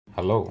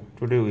Hello,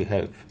 today we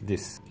have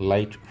this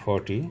light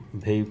 40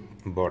 vape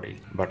body,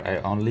 but I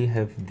only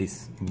have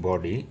this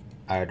body.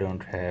 I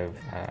don't have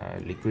a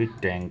liquid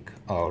tank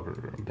or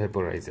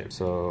vaporizer,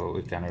 so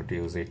we cannot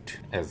use it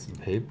as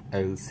vape.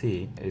 I will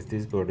see is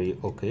this body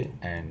okay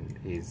and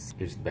is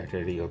its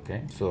battery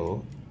okay.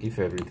 So if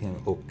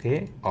everything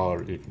okay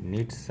or it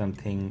needs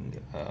something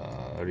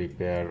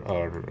repair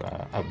or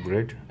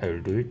upgrade, I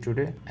will do it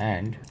today,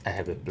 and I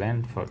have a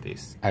plan for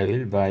this. I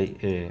will buy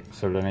a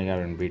soldering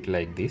iron bit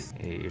like this.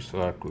 It's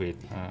work with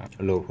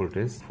low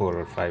voltage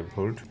 4 or 5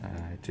 volt.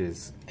 It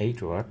is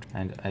 8 watt,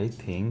 and I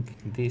think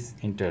this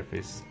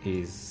interface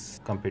is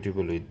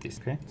compatible with this.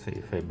 Okay, so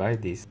if I buy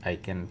this, I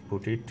can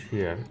put it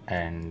here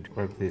and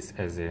work this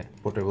as a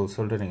portable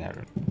soldering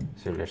iron.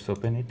 So let's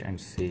open it and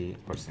see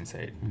what's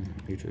inside.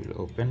 It will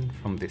open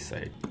from this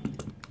side.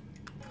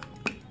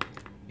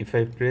 If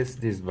I press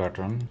this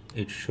button,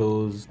 it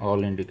shows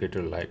all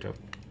indicator light up.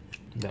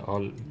 The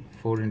all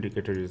 4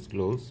 indicator is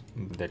closed.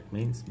 That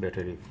means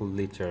battery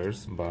fully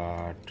charged.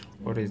 But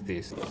what is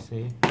this?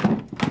 See,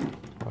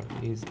 what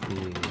is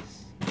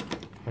this?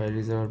 Where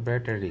is our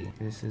battery?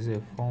 This is a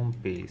foam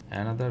piece.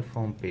 Another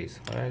foam piece.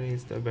 Where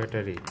is the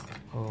battery?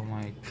 Oh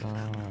my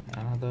god,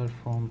 another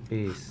foam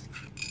piece.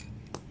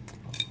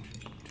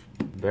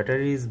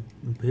 Battery is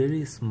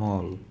very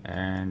small,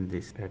 and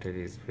this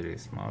battery is very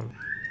small.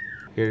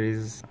 Here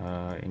is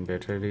in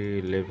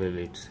battery level,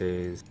 it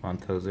says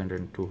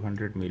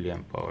 1200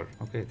 milliamp hour.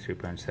 Okay,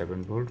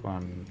 3.7 volt,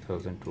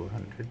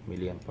 1200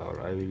 milliamp hour.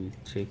 I will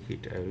check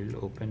it. I will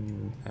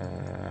open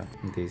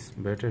this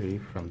battery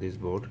from this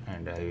board,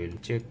 and I will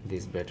check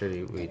this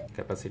battery with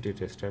capacity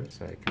tester,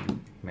 so I can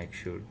make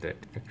sure that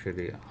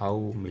actually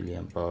how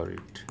milliamp hour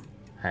it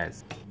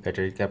has.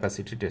 Battery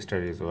capacity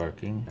tester is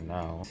working. And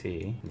now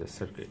see the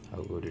circuit,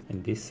 how good it.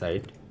 In this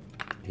side,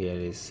 here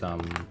is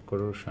some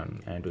corrosion,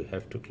 and we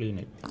have to clean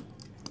it.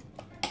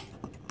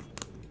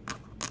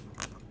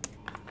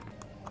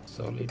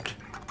 Solid.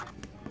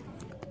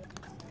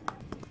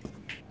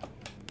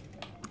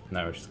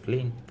 Now it's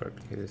clean, but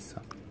here is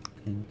some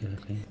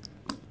clean.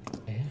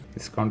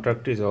 This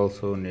contact is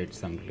also needs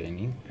some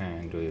cleaning,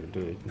 and we will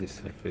do it. This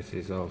surface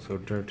is also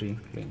dirty.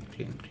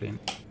 Clean.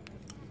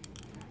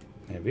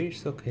 Maybe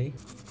it's okay.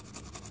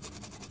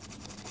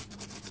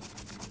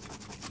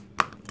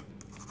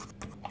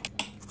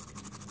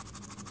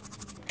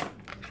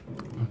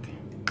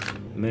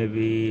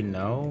 Maybe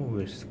now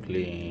it's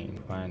clean.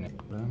 Fine.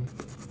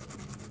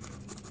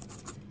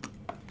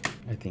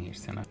 I think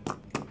it's enough.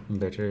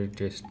 Battery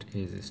test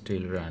is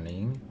still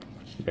running.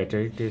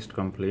 Battery test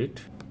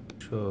complete.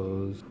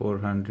 Shows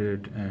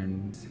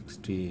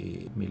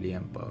 460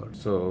 milliamp hour.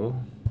 So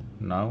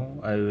now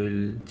I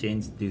will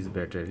change this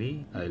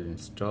battery. I'll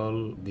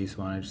install this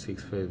one at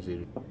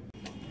 650.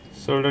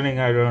 Soldering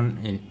iron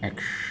in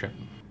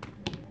action.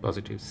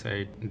 Positive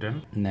side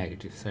done.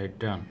 Negative side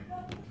done.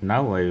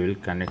 Now I will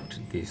connect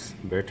this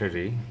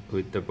battery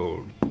with the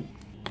board.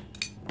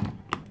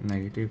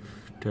 Negative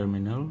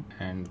terminal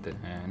and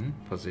then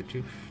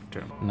positive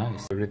terminal.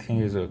 Nice. Everything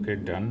is okay,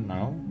 done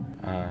now.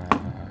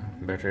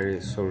 Battery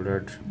is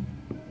soldered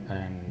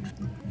and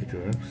it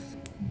works.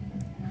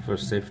 For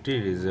safety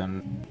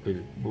reason,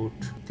 we'll put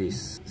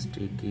this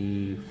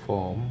sticky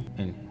foam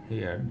in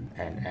here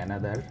and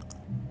another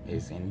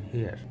is in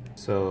here,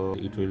 so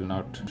it will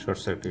not short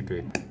circuit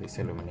with this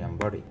aluminum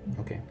body.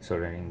 Okay,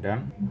 soldering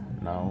done.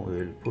 Now we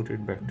will put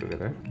it back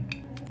together.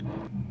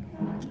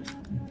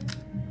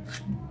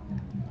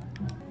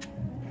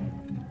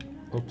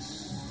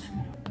 Oops.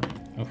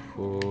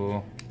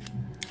 Oh,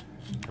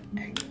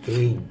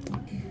 again.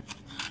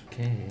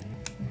 Okay,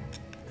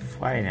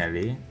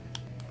 finally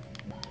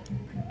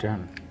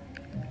done.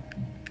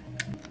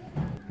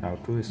 Now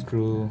 2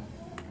 screw.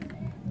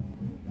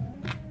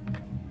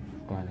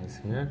 One is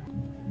here,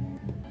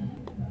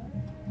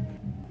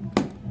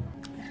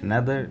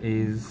 another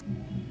is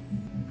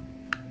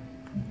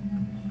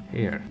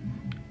here.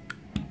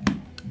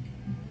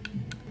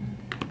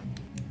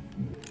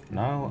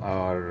 Now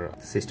our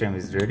system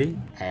is ready,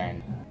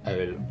 and I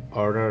will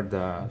order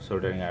the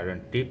soldering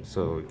iron tip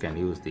so we can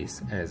use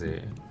this as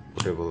a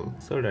portable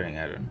soldering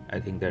iron. I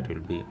think that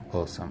will be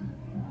awesome.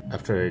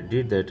 After I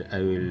did that, I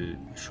will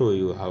show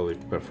you how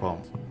it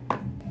performs.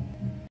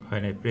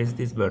 When I press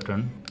this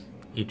button,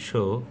 it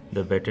shows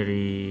the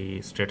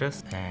battery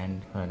status,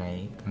 and when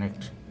I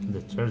connect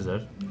the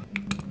charger,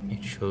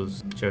 it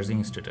shows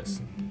charging status.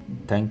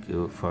 Thank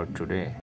you for today.